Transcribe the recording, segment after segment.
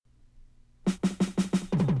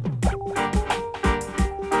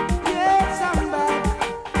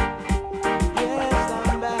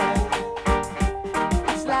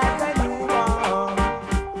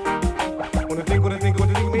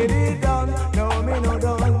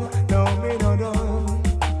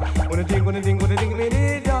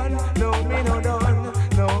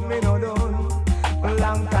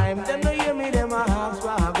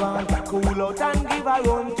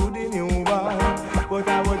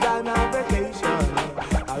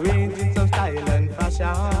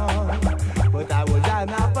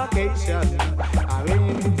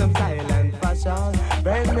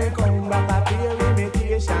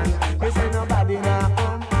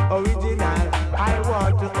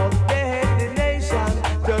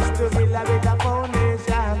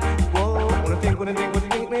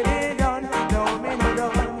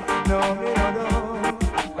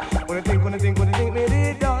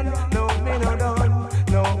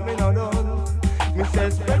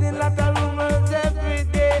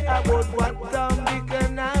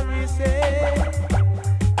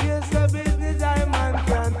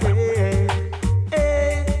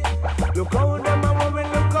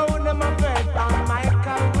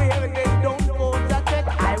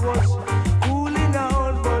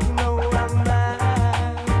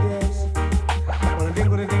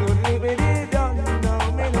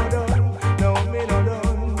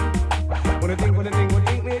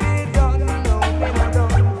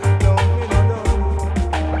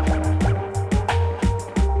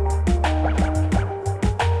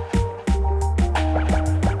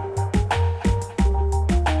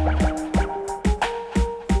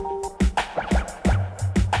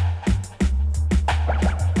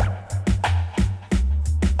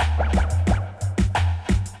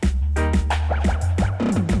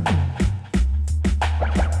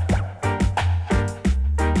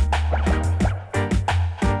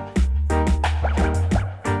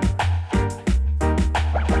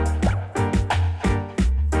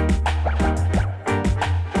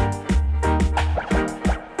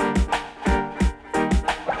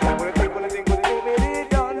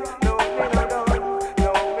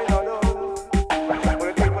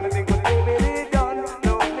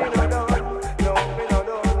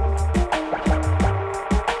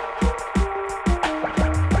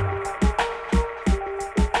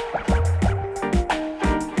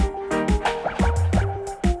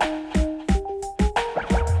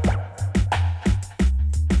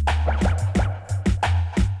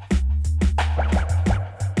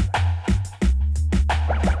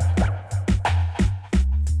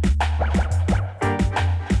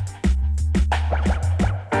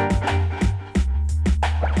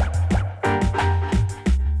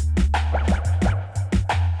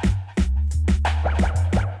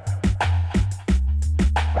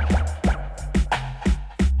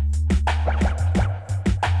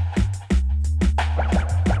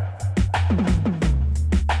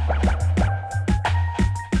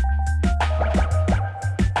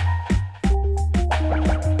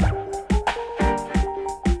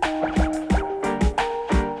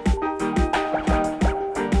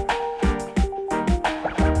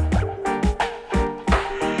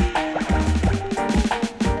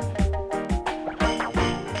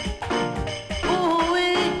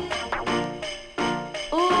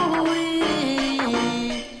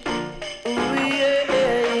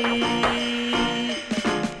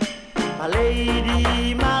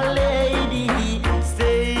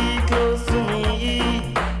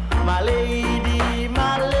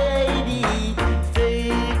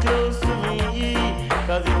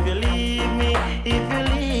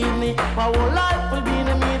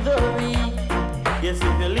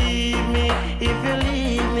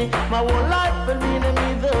whole life will be in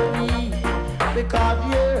misery because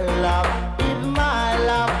your love is my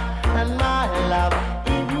love and my love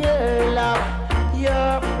is your love.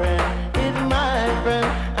 Your friend is my friend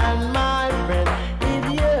and my friend is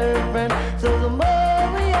your friend. So the more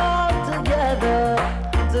we are together,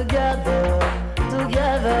 together,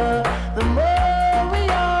 together, the more we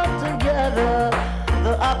are together,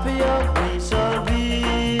 the happier we shall be.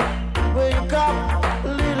 Wake up,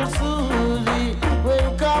 little Susie,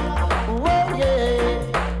 wake up, oh yeah.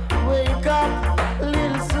 Wake up,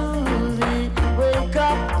 little Susie, wake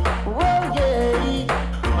up, oh yeah.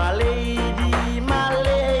 My lady,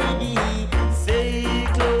 stay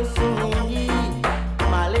close to me.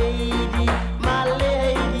 My lady,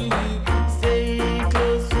 stay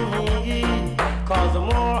close to me. 'Cause the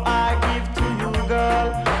more I give to you, girl,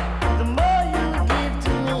 the more you give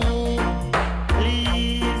to me.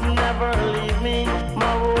 Please never leave me.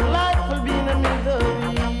 My whole life will be in a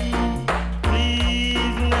misery.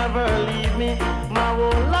 Please never leave me. My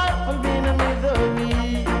whole life will be in a misery.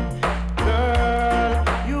 Girl,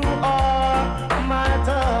 you are my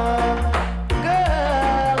love.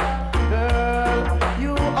 Girl,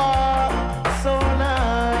 you are so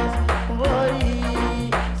nice, boy.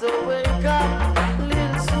 So wake up,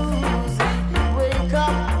 little Susie, wake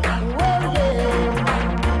up, oh yeah.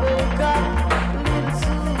 Wake up, little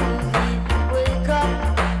Susie, wake up,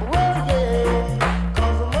 oh yeah.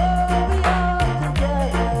 'Cause the more we are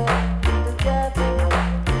together, together,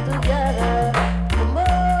 together, the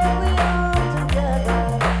more we are together,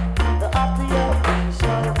 the happier we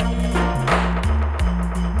shall be.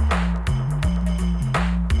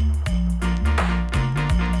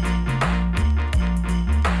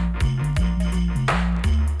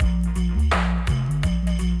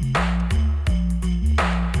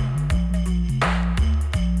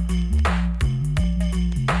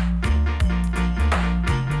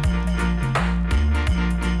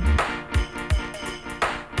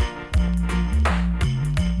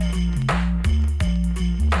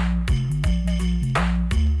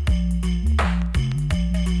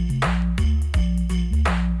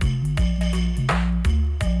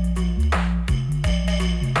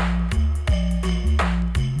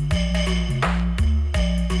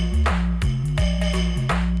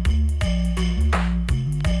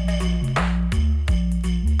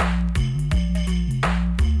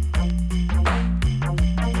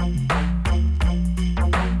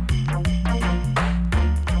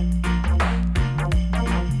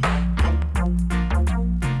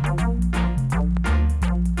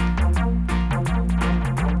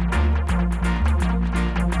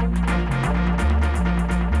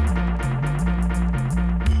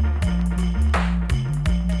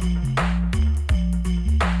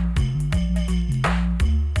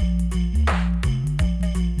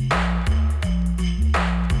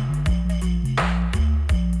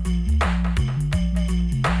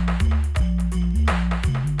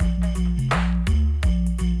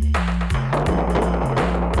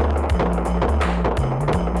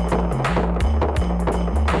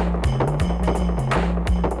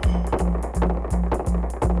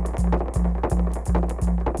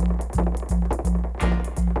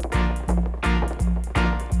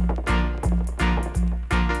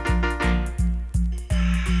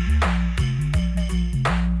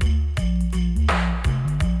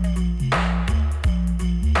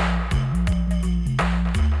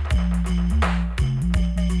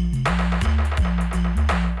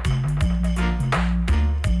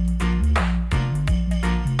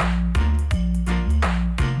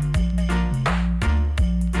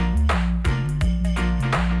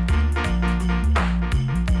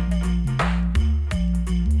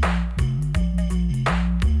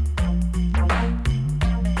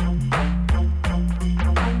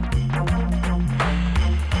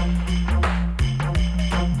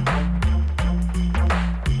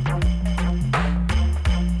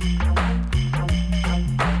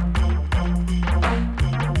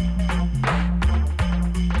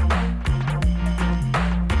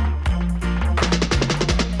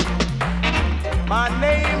 My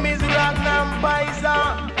name is Ragnar Paiza,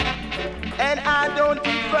 and I don't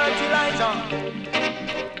eat fertilizer.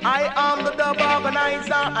 I am the dub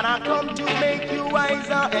organizer, and I come to make you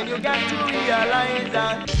wiser, and you got to realize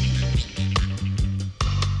that.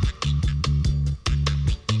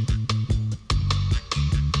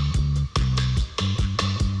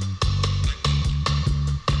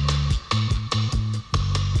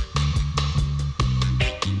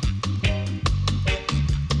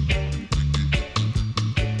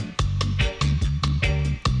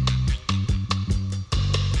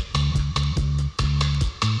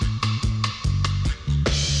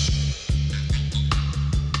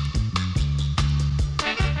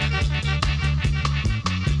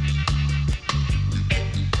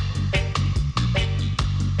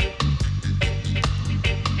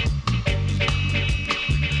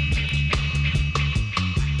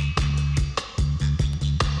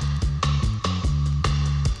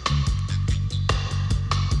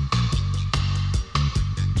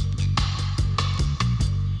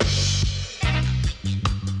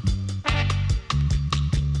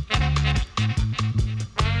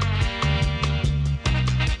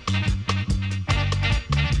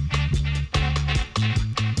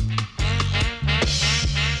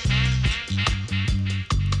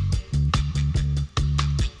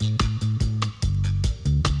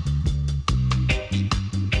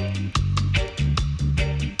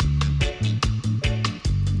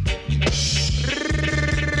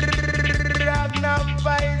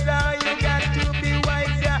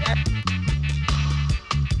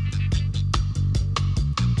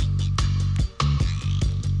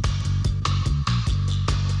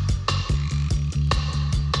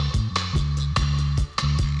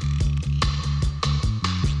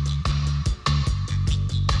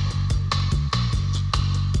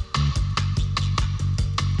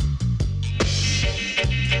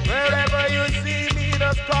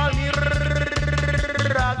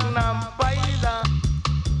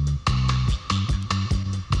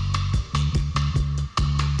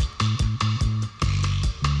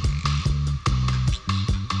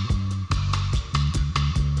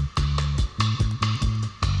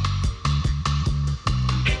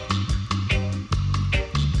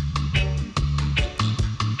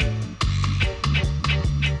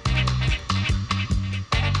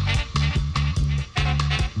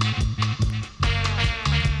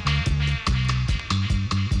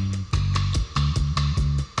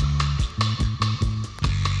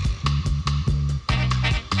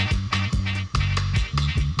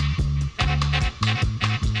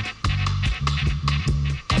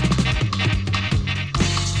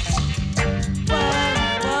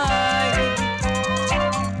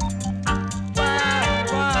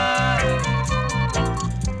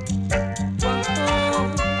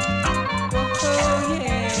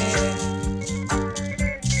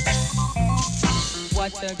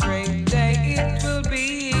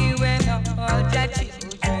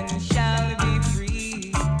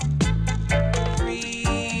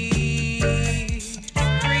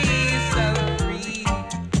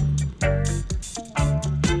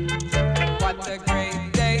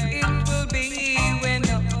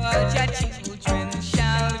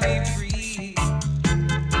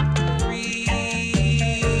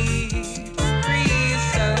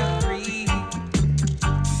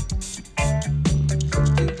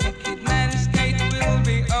 Wicked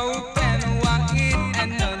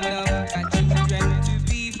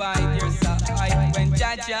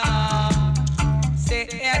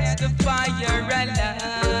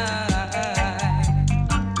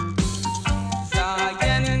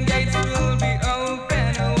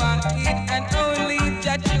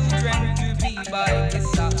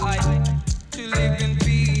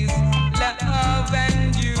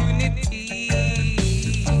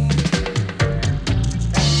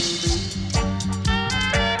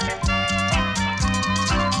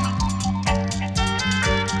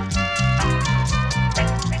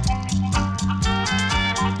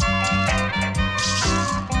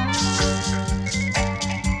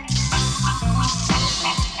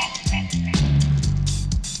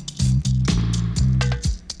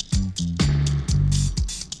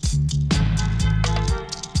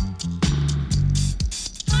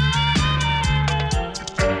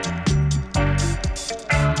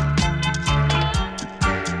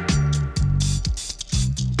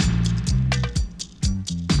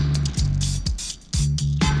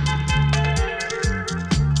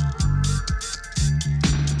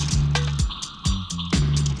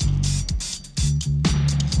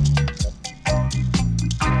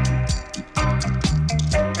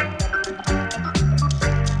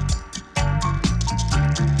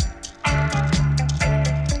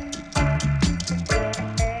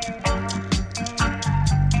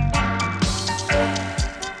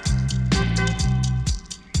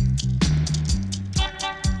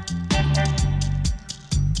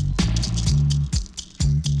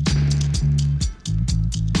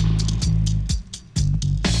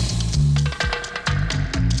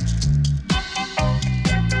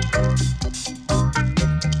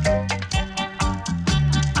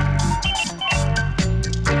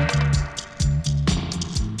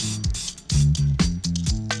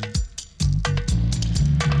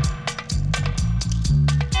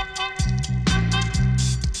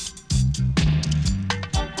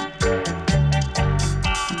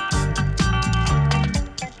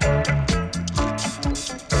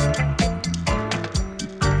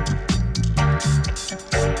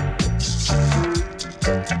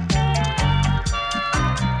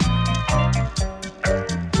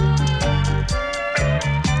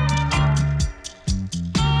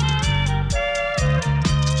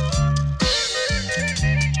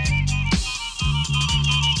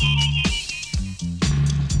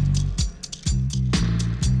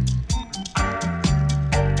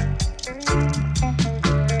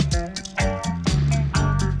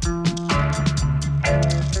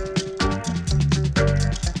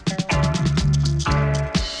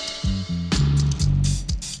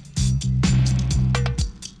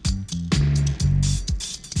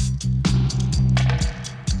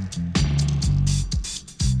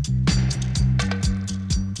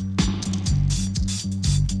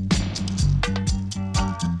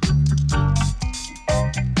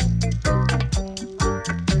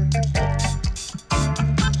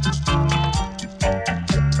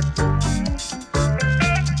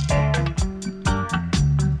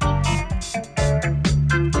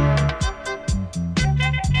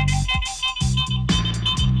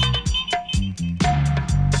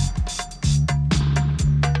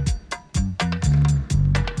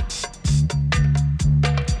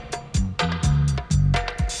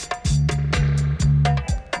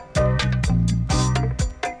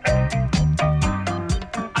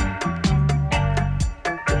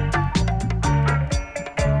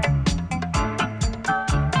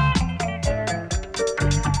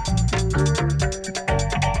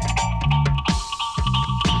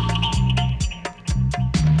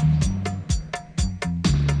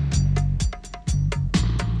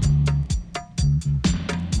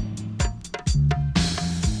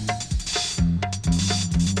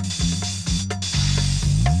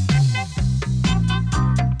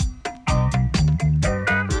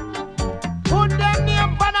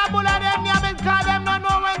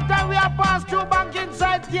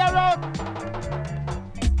tear out.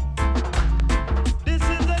 This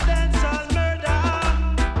is a dancehall murder.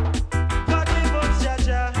 Forgive us,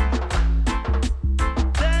 Jaja.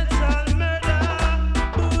 Dancehall murder.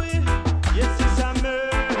 Boy, yes, it's a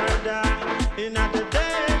murder. In the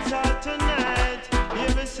dancehall tonight, you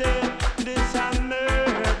will say this a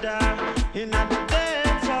murder. In the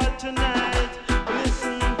dancehall tonight,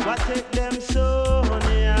 listen, what take them so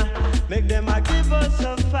near? Make them a give us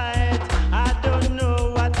a fight. I don't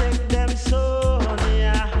know what take them so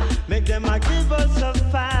near. Make them a give us a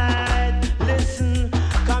fight. Listen,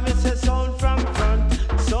 come and say sound from front,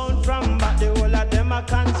 sound from back. The whole of them a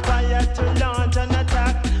conspire to launch an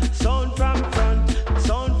attack. Sound from front,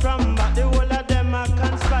 sound from back. The whole of them a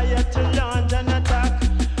conspire to launch an attack.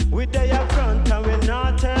 We dey up front and we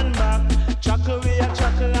not turn back. Chuckle we a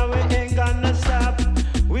chuckle and we ain't gonna stop.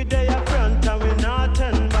 We dey up front and we not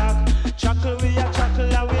turn back. Chuckle we a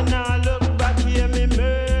chuckle and we not look back. Hear me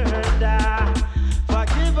murder.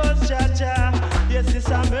 Forgive us, Jaja. Yes, it's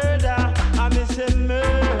a murder. I miss a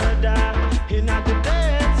murder. In the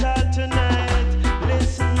dance hall tonight.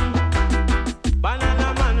 Listen,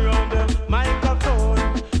 Banana Man round the microphone.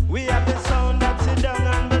 We have the sound that sit down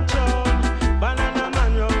on the throne. Banana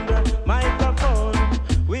Man round the microphone.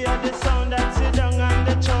 We have the sound that sit down on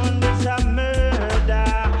the throne. It's a murder.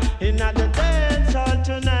 In the dance hall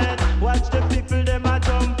tonight. Watch the people, them a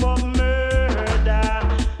jump up murder.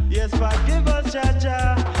 Yes, forgive us,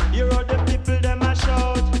 Jaja. You heard the people, them a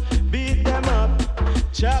shout. Beat them up,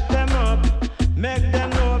 chop them up. Make them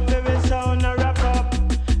know if we sound a rock up.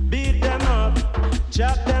 Beat them up,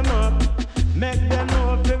 chop them up. Make them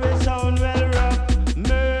know if we sound well rough.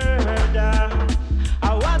 Murder.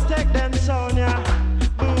 I want take them sound, yeah.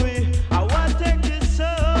 Boy, I want take this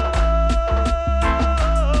sound,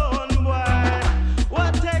 boy.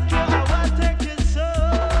 What take you? I want take this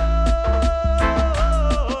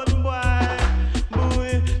sound, boy.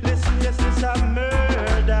 Boy, listen, yes, it's a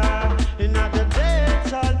murder. In the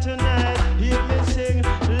dance hall tonight, hear me sing,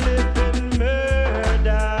 living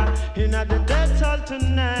murder. In the dance hall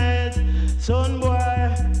tonight, son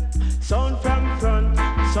boy, sound from front,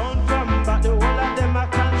 sound from back. The whole of them a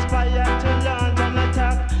conspire to launch an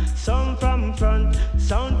attack. Sound from front,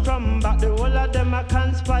 sound from back. The whole of them a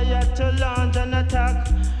conspire to launch an attack.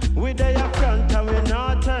 We dey up front and we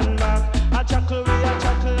not turn back. A chuckle, we a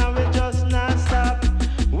chuckle and we just not stop.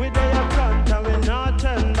 We dey up front and we not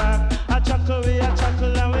turn back. A chuckle, we a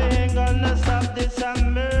chuckle and we ain't gonna stop. This a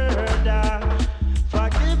murder.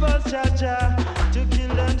 Forgive us, Jaja, to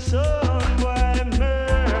kill them son, boy.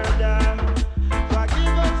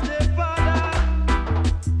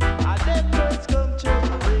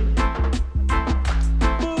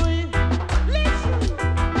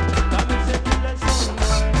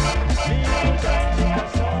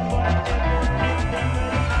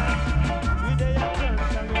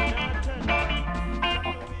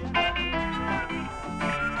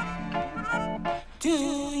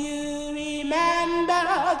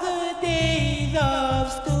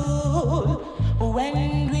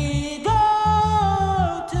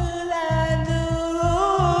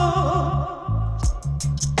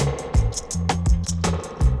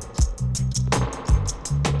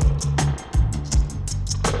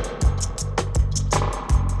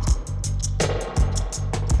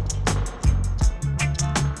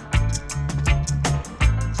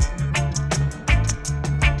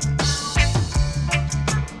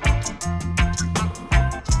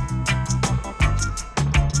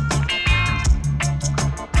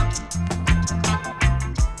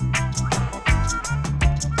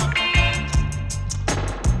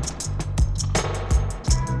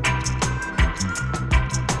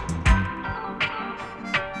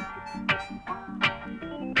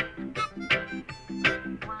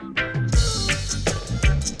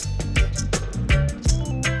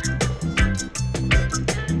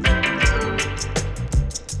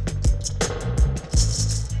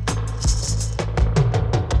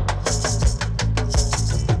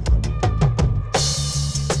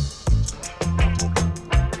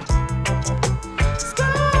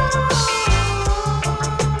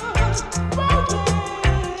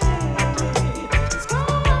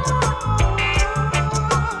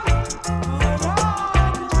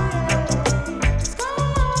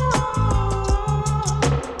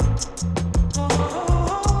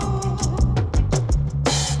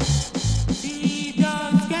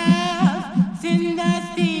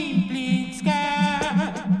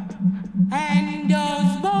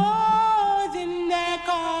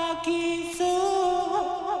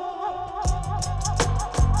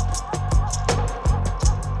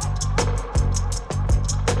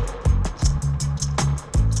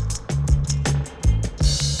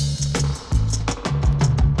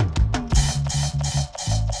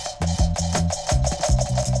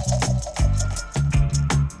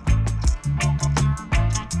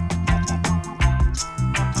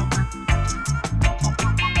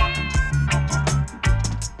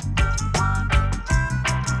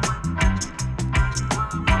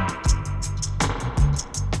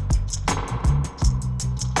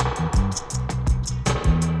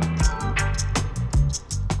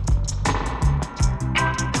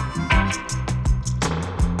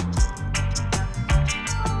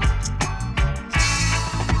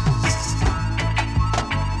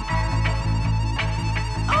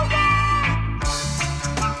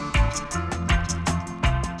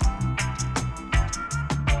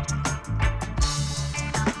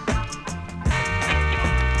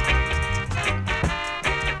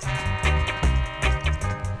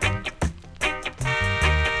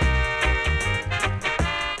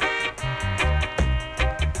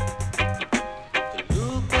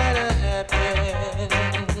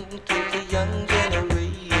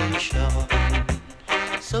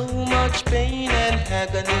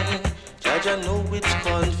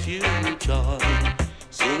 confusion.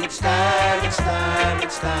 Sing it's time, it's time,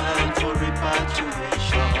 it's time for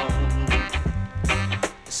repatriation.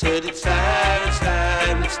 I said it's time, it's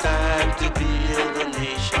time, it's time to build a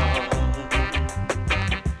nation.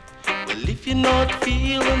 Well, if you're not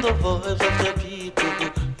feeling the voice of the people,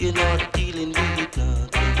 you're not dealing with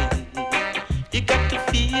nothing. You got to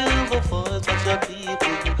feel the voice of the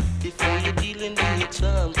people before you're dealing with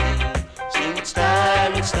something. Sing it's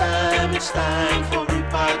time, it's time, it's time for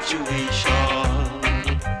repatriation.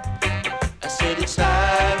 I said it's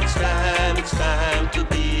time, it's time, it's time to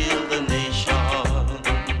build a nation.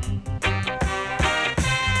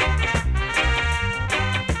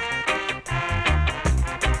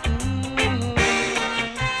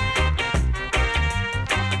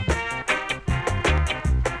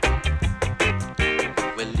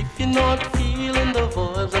 Not feeling the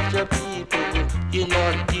voice of the people, you're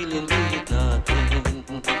not dealing with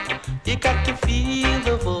nothing. You got to feel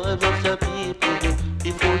the voice of the people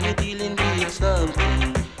before you're dealing with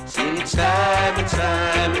something. Sing it's time, it's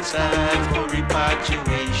time, it's time for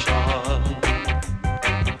repatriation.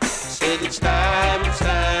 Said it's time, it's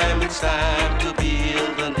time, it's time to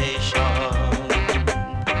build a nation.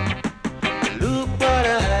 Look what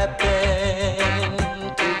happened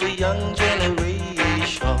to the young generation.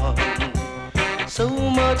 So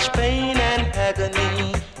much pain and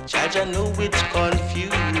agony, Judge, I know it's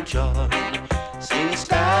confusion. Sing it's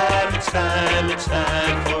time, it's time, it's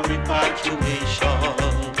time for repatriation.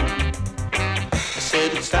 I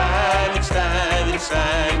said it's time, it's time, it's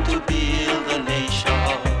time to build a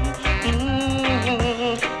nation.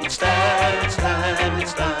 It's time, it's time,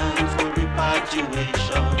 it's time for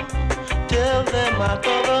repatriation. Tell them, my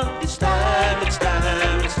brother, it's time, it's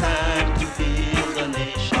time, it's time to build a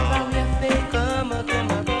nation. Come again,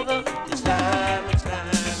 my brother, it's time, it's time,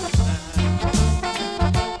 it's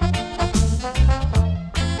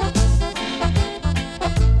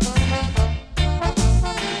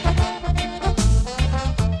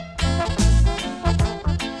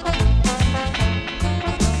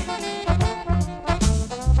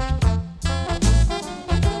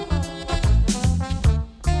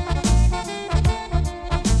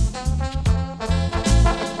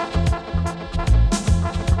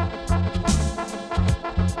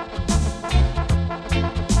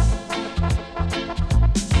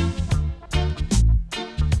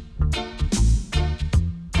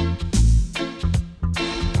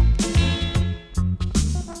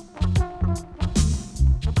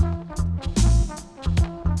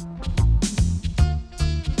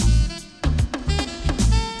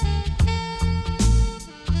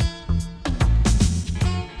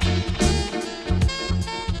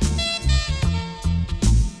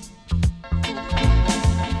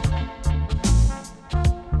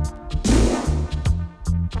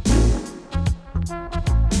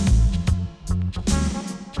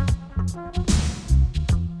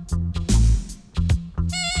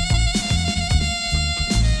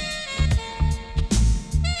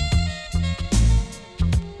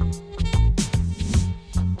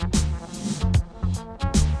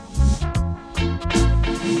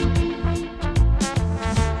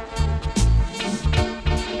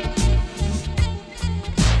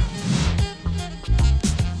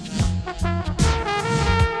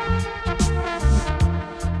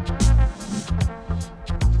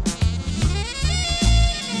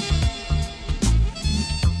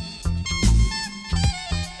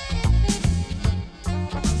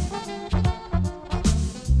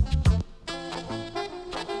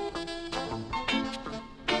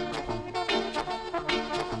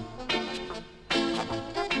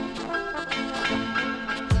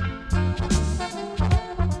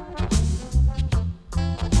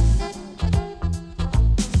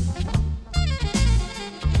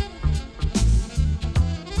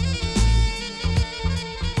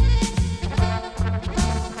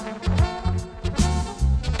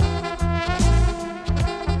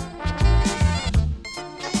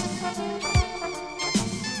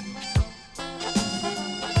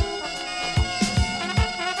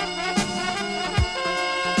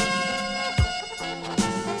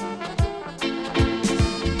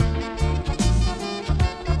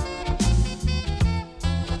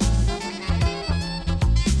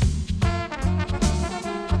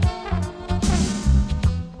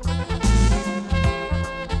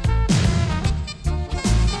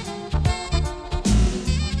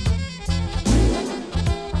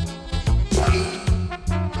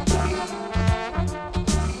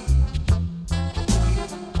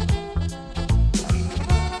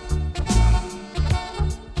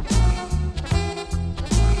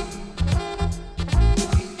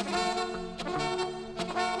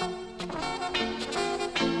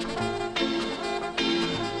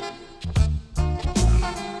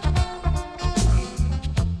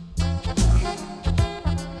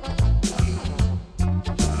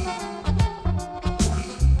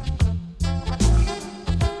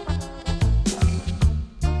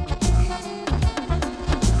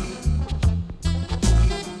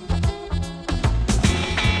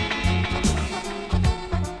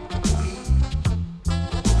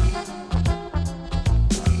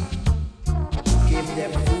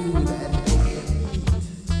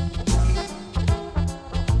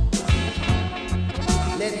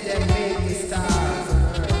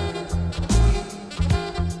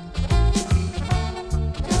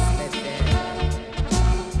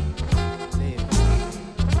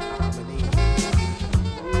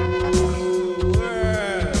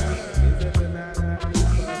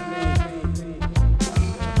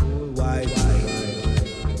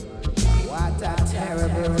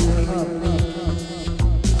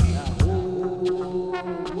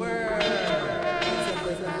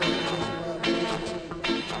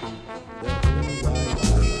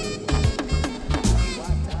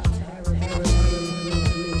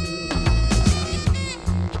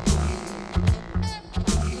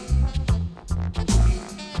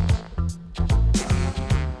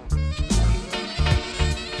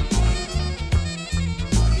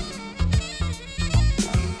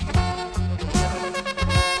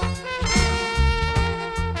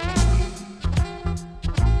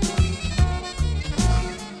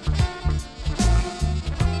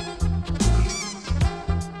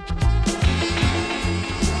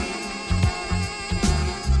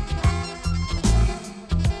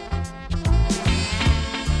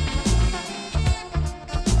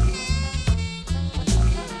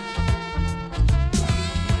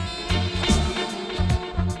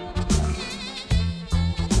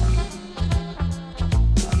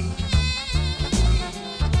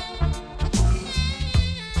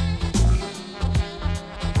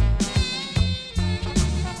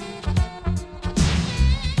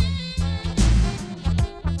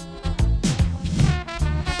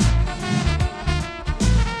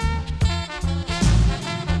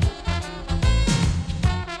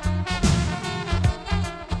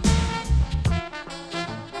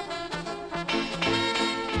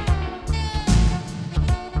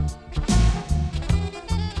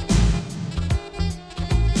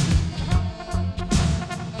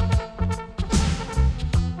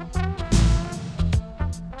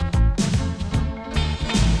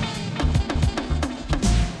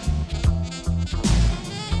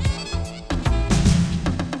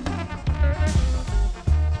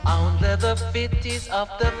Only the fittest of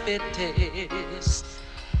the fittest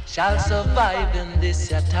shall survive in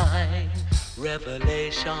this your time,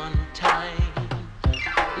 revelation time.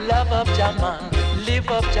 Love up Jaman, live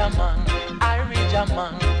up Jaman, Irish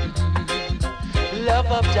Jaman.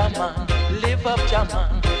 Love up Jaman, live up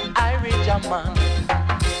Jaman, Irish Jaman.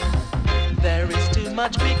 There is too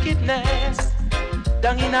much wickedness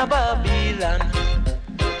down in a Babylon.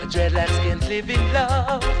 Dreadlocks can't live in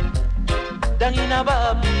love. Down in a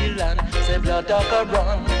Babylon, say blood dog a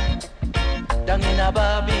run. Down in a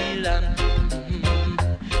Babylon,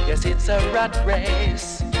 yes it's a rat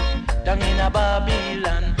race. Down in a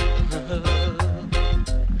Babylon,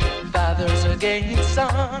 fathers against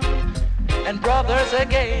son, and brothers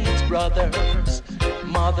against brothers,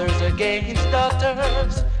 mothers against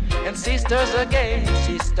daughters, and sisters against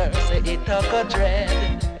sisters. Say it took a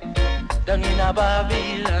dread. Down in a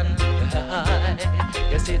Babylon,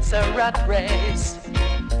 yes it's a rat race.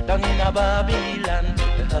 Down in a Babylon,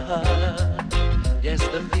 yes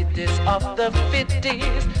the fittest of the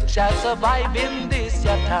fittest shall survive in this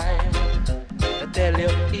your time. I tell you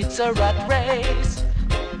it's a rat race.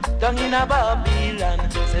 Down in a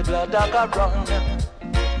Babylon, say blood dog a run.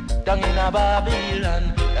 Down in a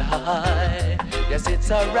Babylon, yes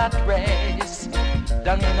it's a rat race.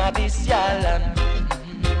 Down in a this your land.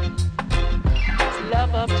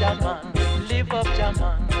 Love up Jaman, live up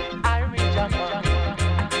Jaman, Irish Jaman.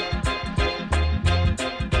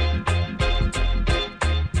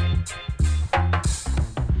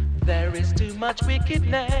 There is too much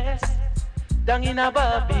wickedness down in a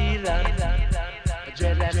Babylon.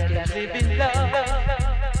 Dreadlocks can't live in love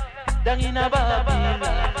down in a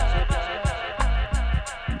Babylon.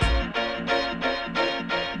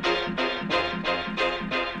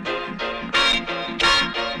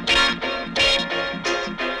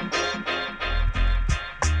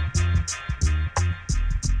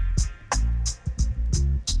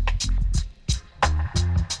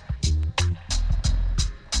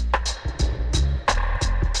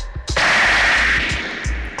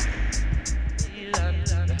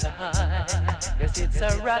 Yes, it's a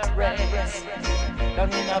rat race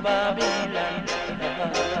down in a Babylon.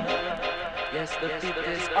 Yes, the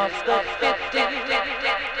fittest of the fittest.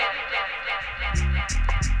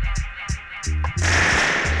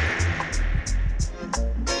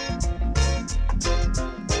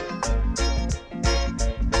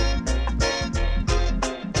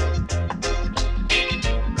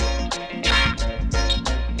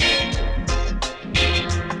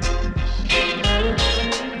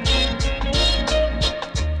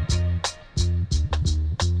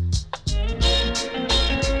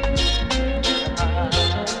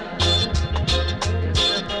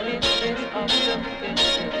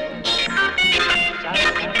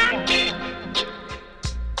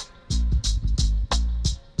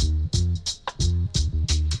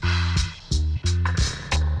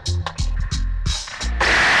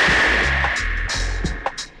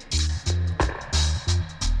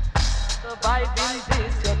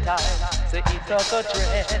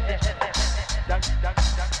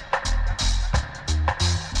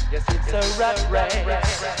 Yes, it's a rat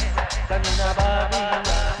race down in a Babylon.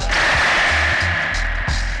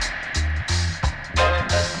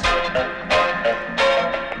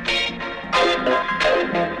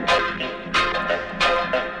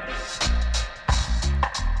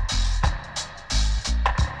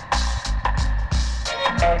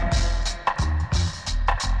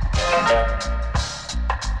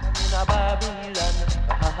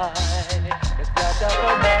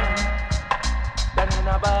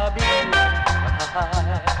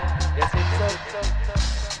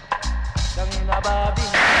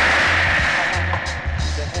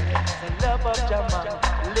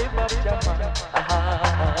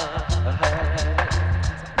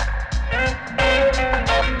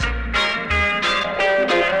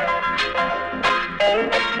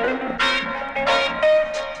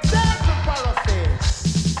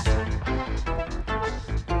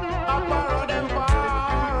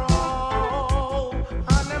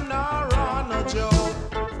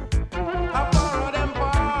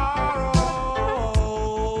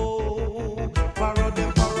 Borrow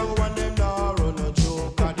them, borrow, and them not run a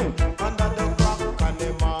joke. 'Cause them under the clock and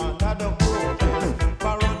them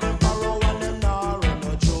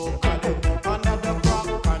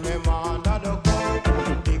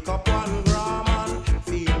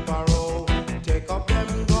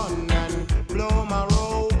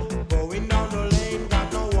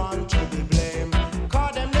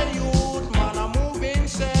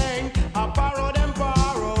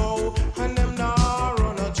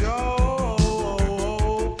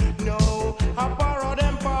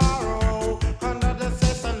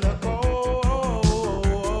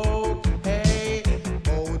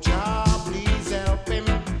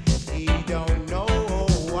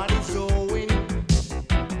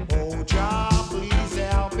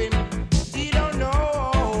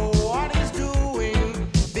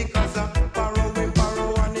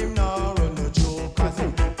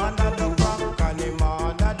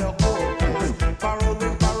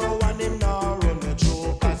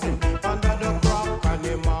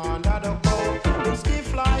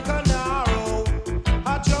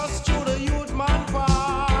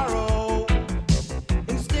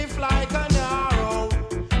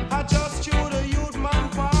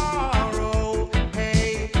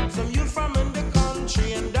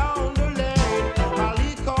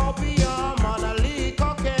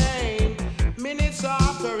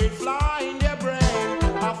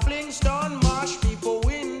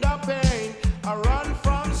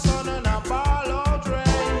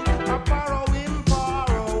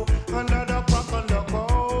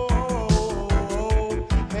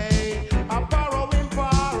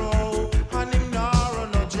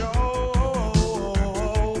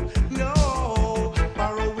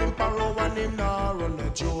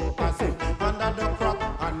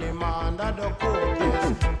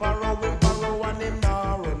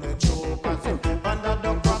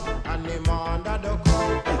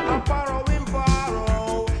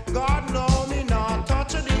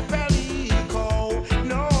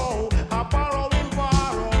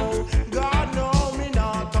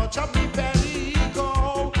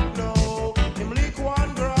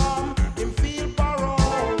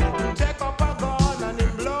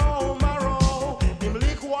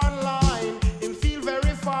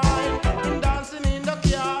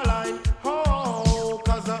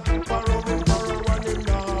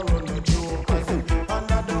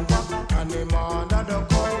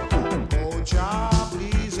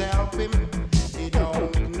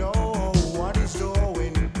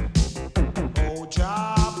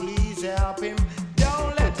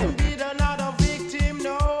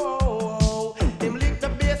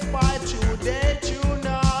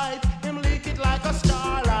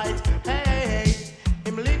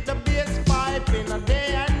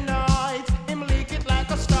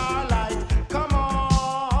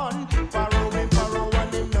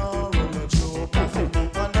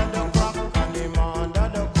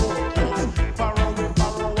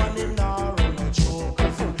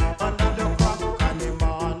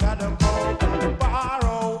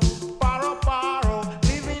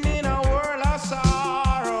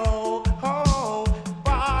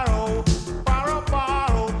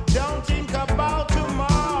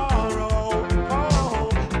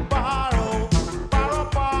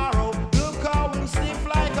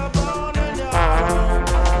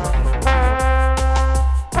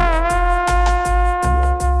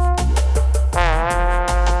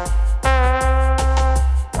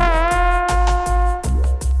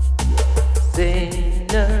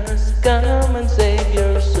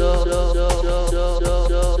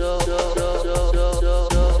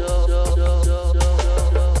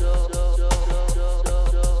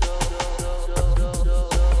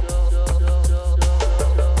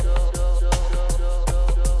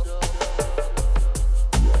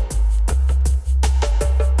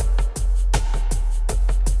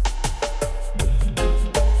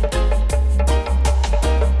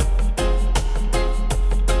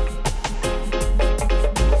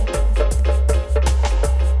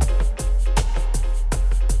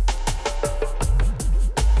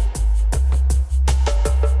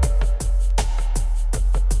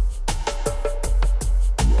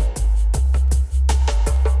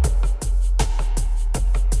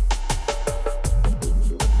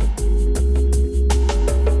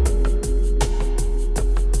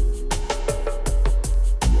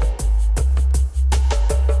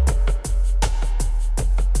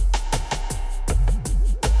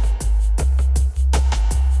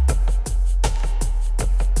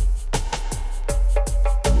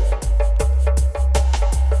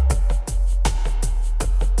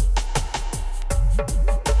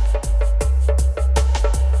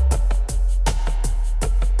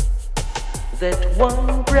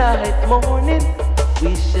one bright morning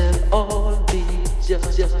we shall all be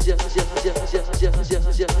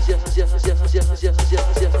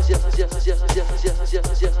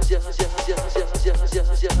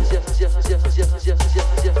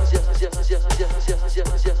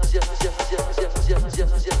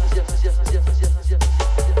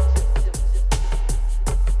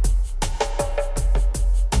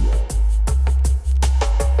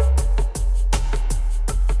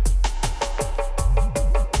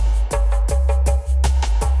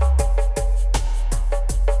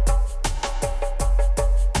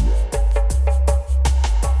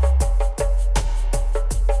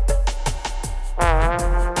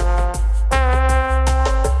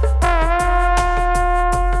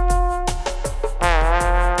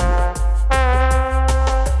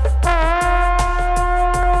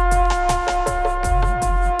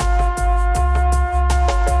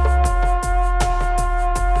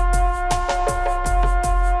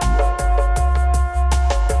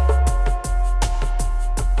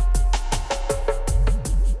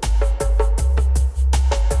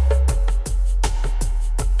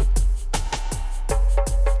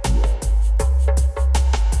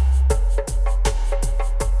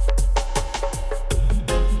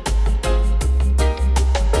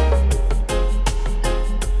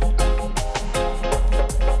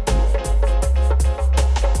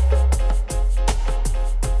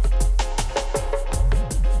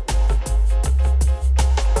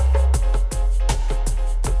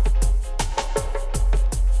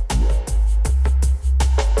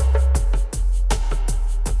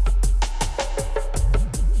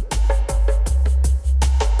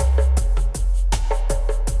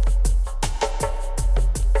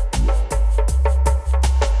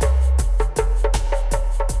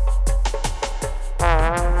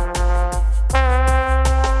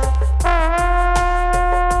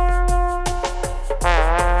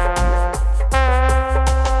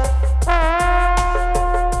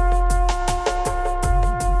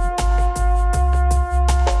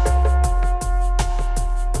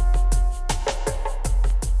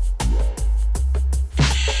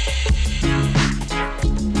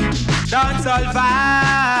dancehall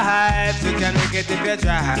vibes. You can make it if you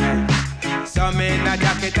try. Some in a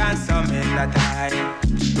jacket and some in a tie.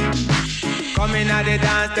 Come in at the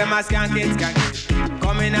dance, them a skank it.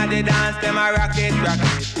 Come in at the dance, them a rock it.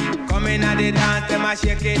 Come in at the dance, them a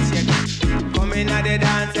shake it. Come in at the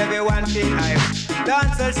dance, everyone feel hype.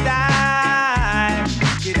 Dancehall style,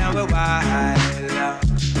 get down with wild.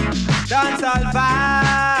 Dancehall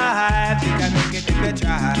vibes, you can make it if you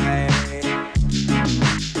try.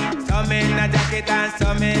 Some in a jacket and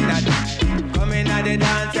some in a tie. Come in at the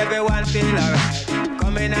dance, everyone feel alright.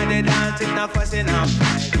 Come in at the dance, it's not fussing and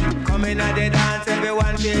fight. Come in at the dance,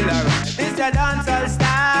 everyone feel alright. This a dancehall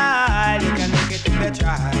style, you can make it if you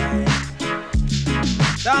try.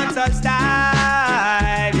 Dancehall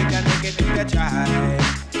style, you can make it if you try.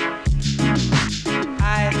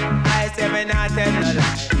 I say me not tell no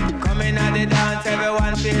lie. Come in at the dance,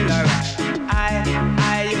 everyone feel alright.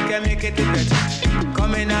 You can make it if you try.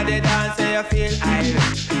 Come in at the dance, so you feel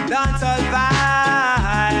irate. Dancehall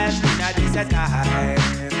vibes, inna this a time.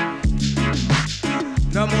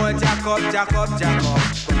 No more jack up.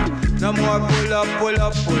 No more pull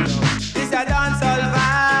up. This a dancehall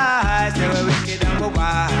vibes, say we wicked and we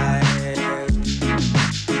wild.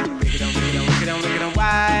 Wicked and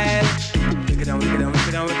wild. Wicked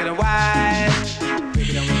and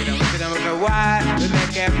wild. We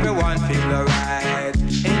make everyone feel alright.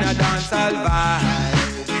 In a dancehall vibes.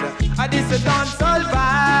 This a dancehall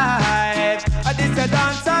vibes. This a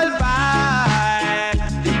dancehall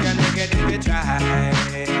vibes. You can make it if you try.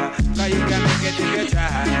 No, you can make it if you try.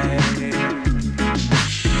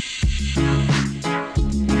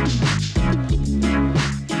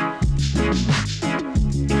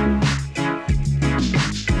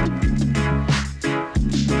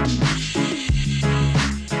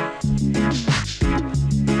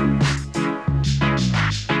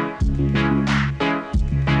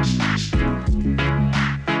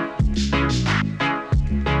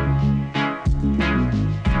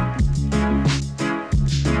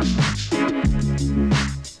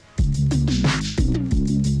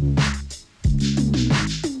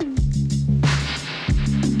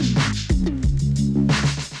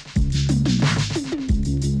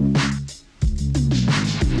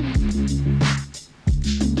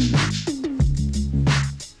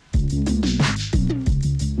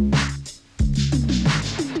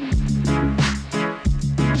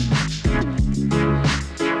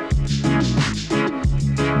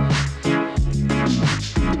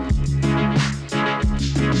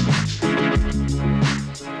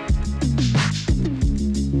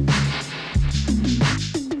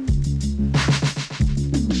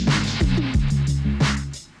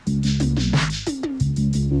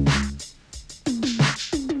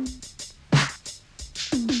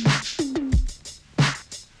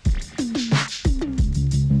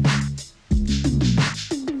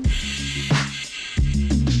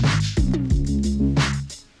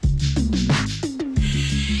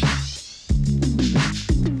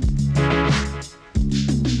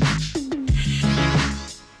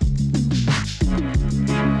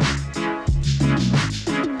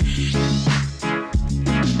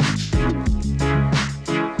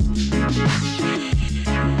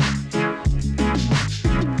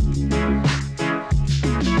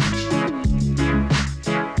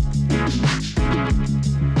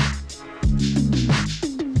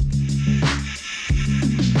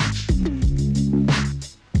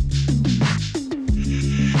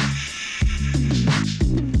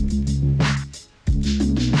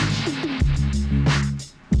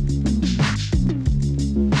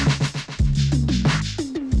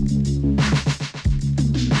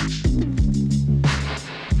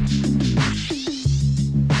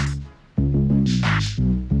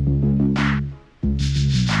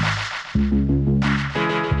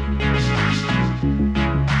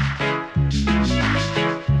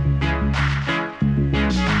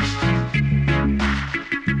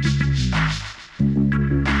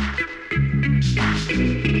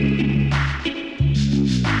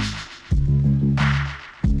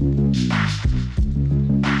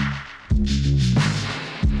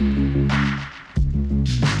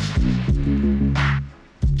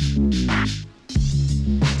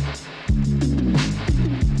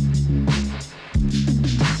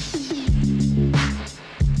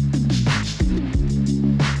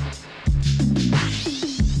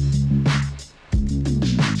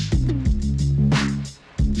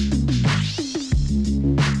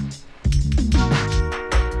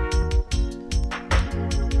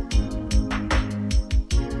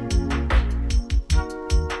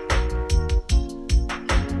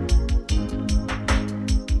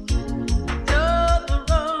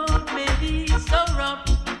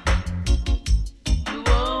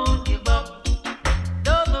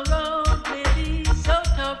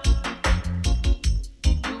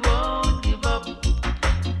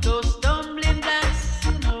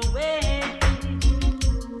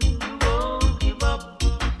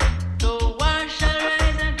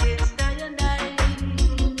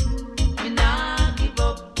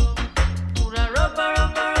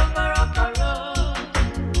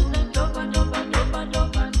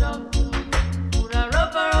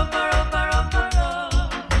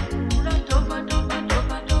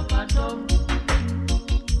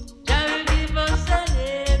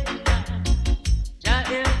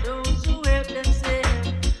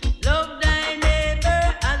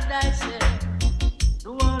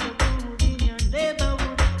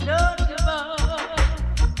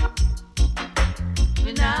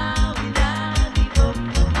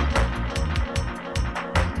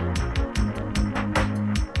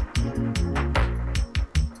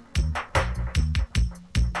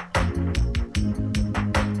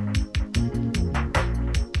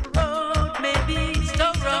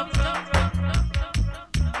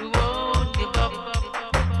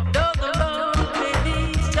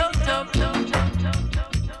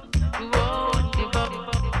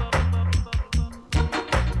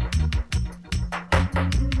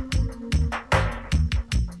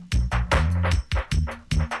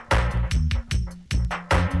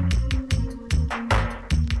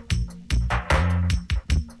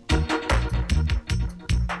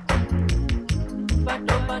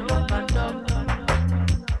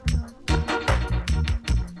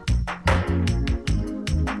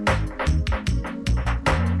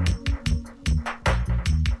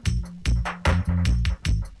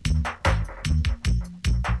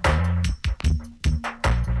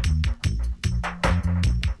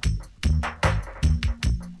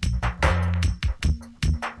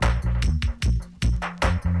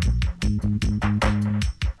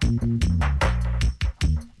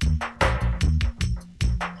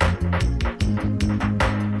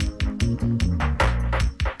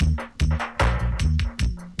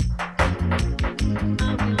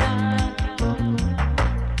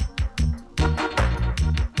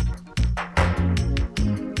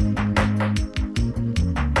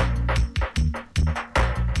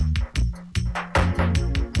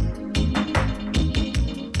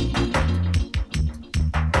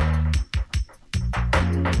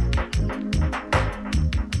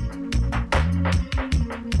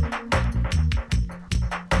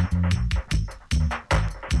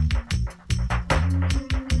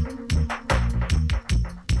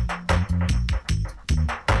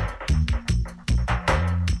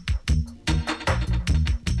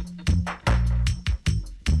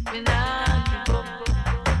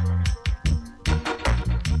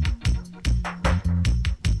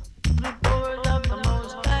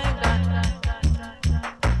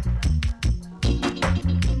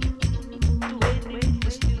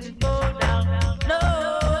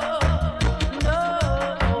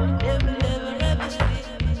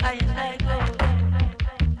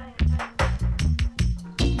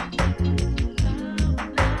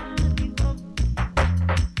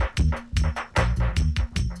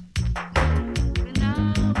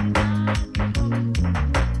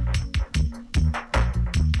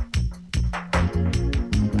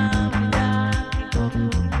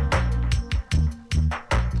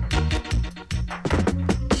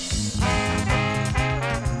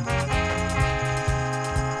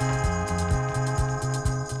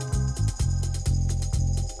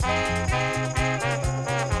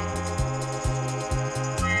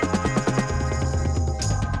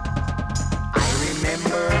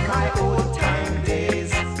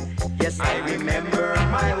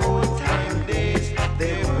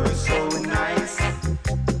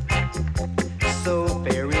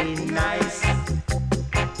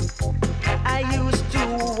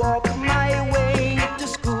 walk my way to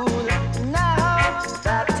school. Now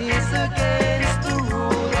that is against the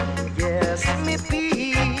rule. Yes, maybe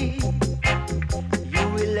you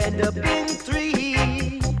will end up in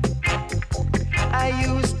 3. I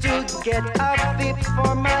used to get a bit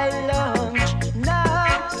for my lunch.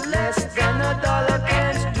 Now less than $1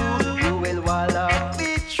 can do. You will wallow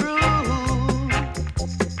it true.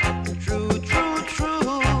 True, true,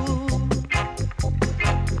 true.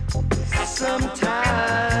 Sometimes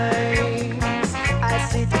I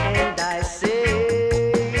sit and I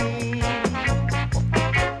say,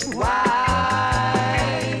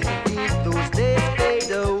 why did those days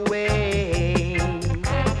fade away?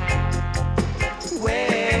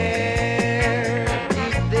 Where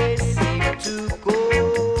did they seem to go?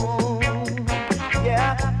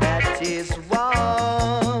 Yeah, that is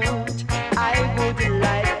what I would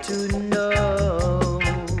like to know.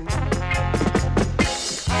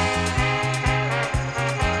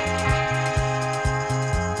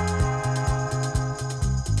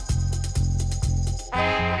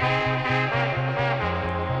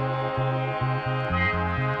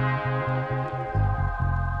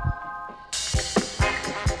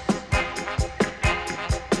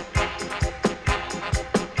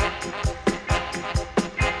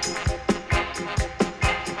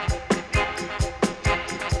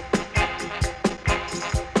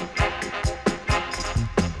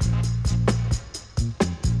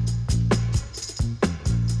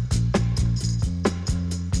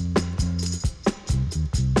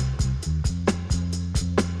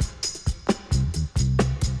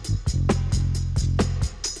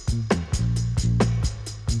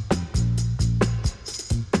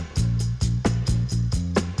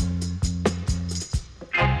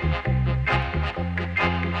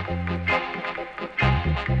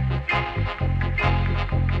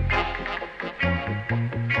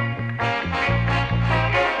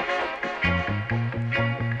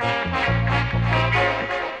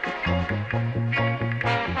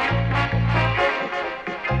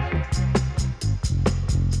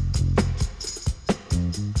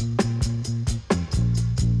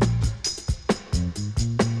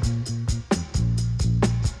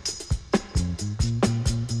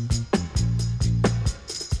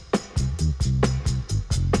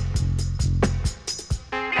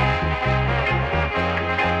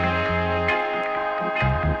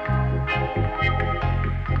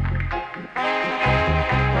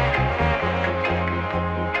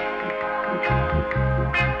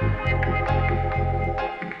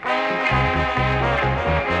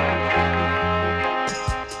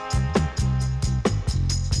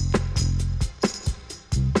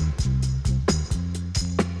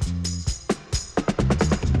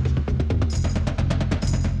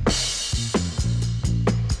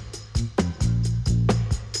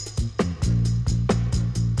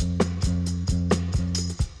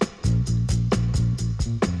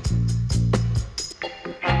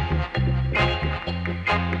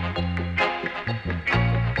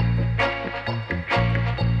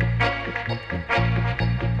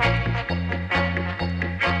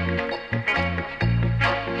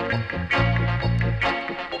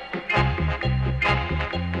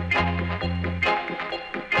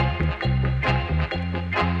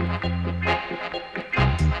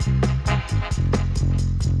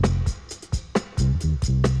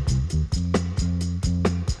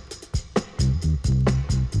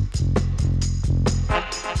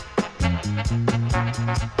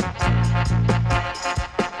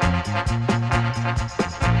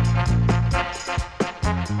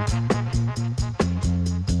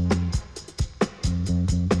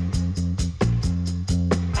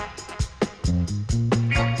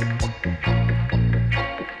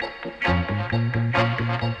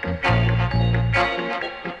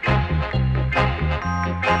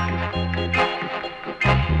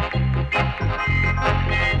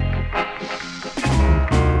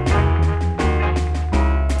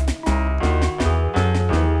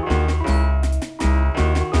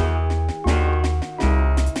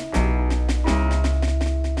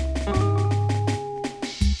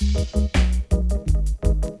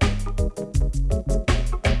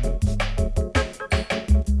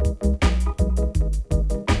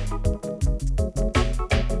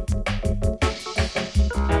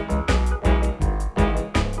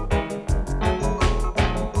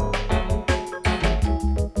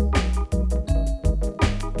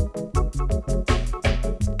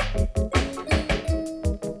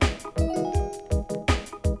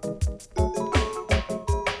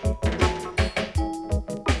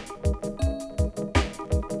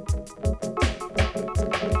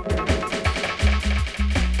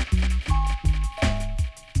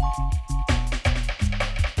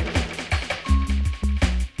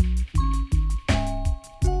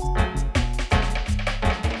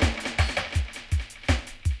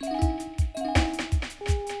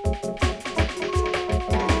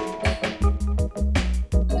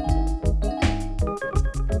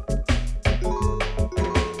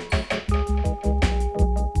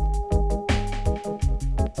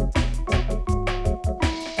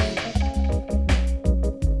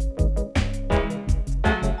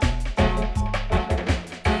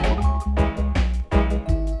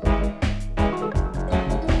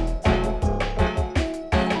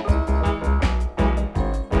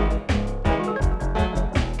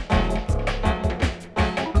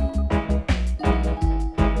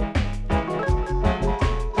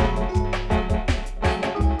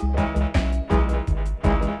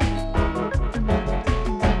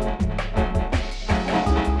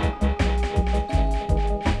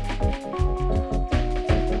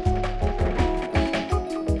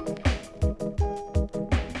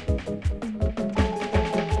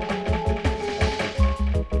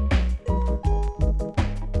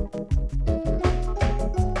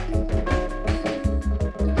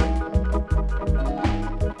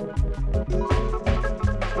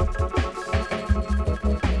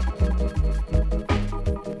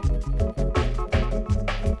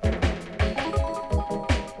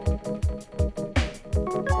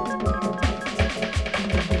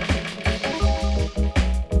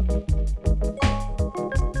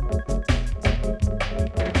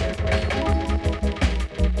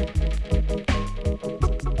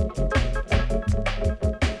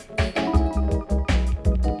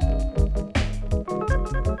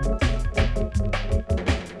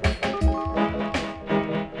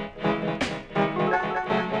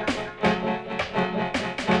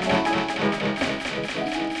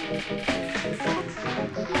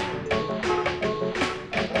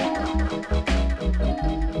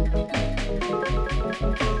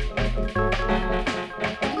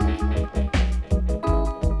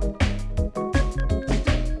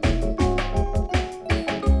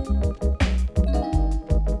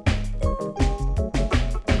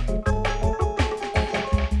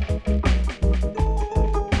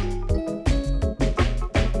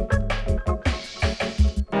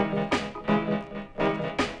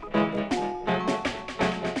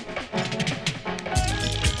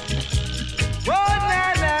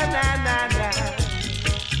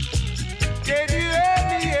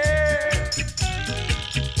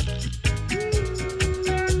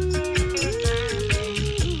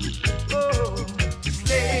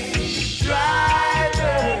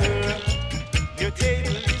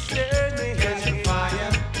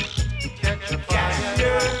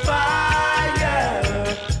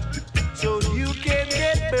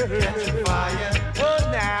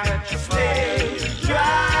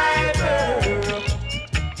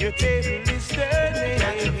 Your table is turning.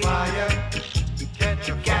 Catch a fire. Catch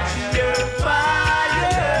a Catch your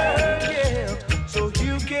fire, yeah, so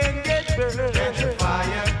you can get burned. Catch a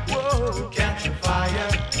fire. Whoa. Catch a fire.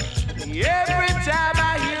 Every time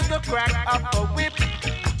I hear the crack of a whip,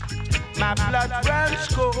 my blood runs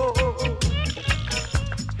cold.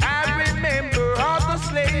 I remember on the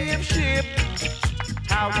slave ship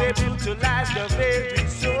how they brutalized the very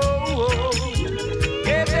soul.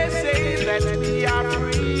 Yeah, they say that we are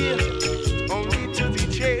free, only to be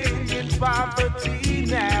changed in poverty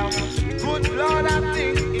now. Good Lord, I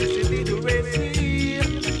think it's illiteracy,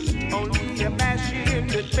 only a machine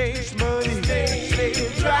that makes money.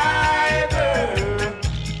 Slave driver,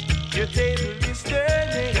 your table is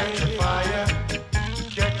turning. Catch a fire.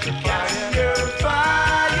 Catch a fire. Catch your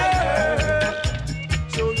fire,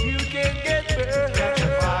 so you can get burned. Catch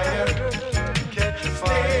a fire. Catch a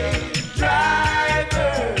fire. Slave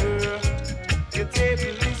driver, your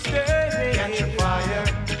table is turning. Catch a fire.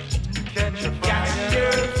 Catch a Catch fire.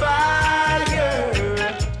 your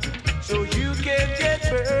fire, so you can get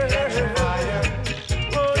burned. Catch a fire.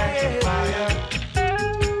 Oh, Catch a yeah. fire.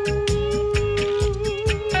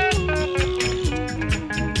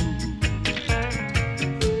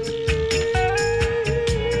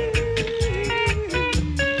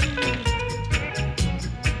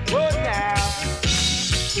 Oh, now.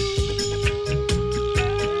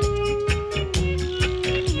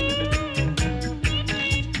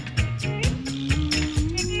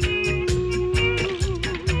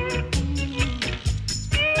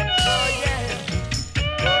 Oh, yeah.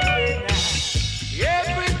 Oh, yeah, now.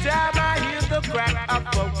 Every time I hear the crack of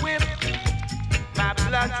a whip, my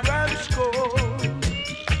blood runs cold.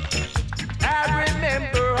 I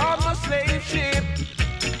remember on the slave ship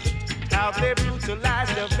how they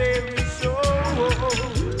brutalized the very soul.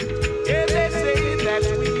 Yeah, they say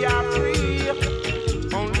that we are free,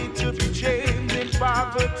 only to be chained in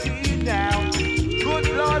poverty now. Good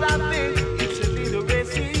Lord, I think it's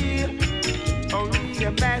illiteracy, only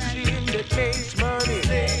a machine that makes money.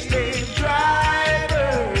 Slave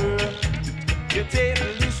driver, your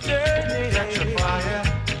table is turning. Catch a fire.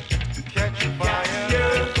 Catch a fire. Catch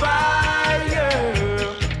your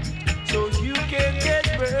fire, so you can get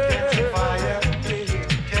burned. Catch a fire.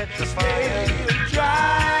 Catch a fire. Slave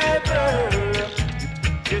driver,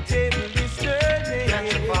 your table is turning.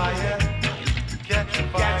 Catch a fire. Catch a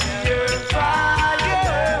fire. Catch your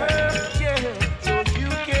fire, yeah, so you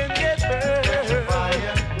can get burned. Catch a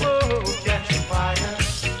fire. Whoa. Catch a fire.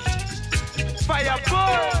 Fire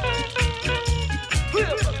burn.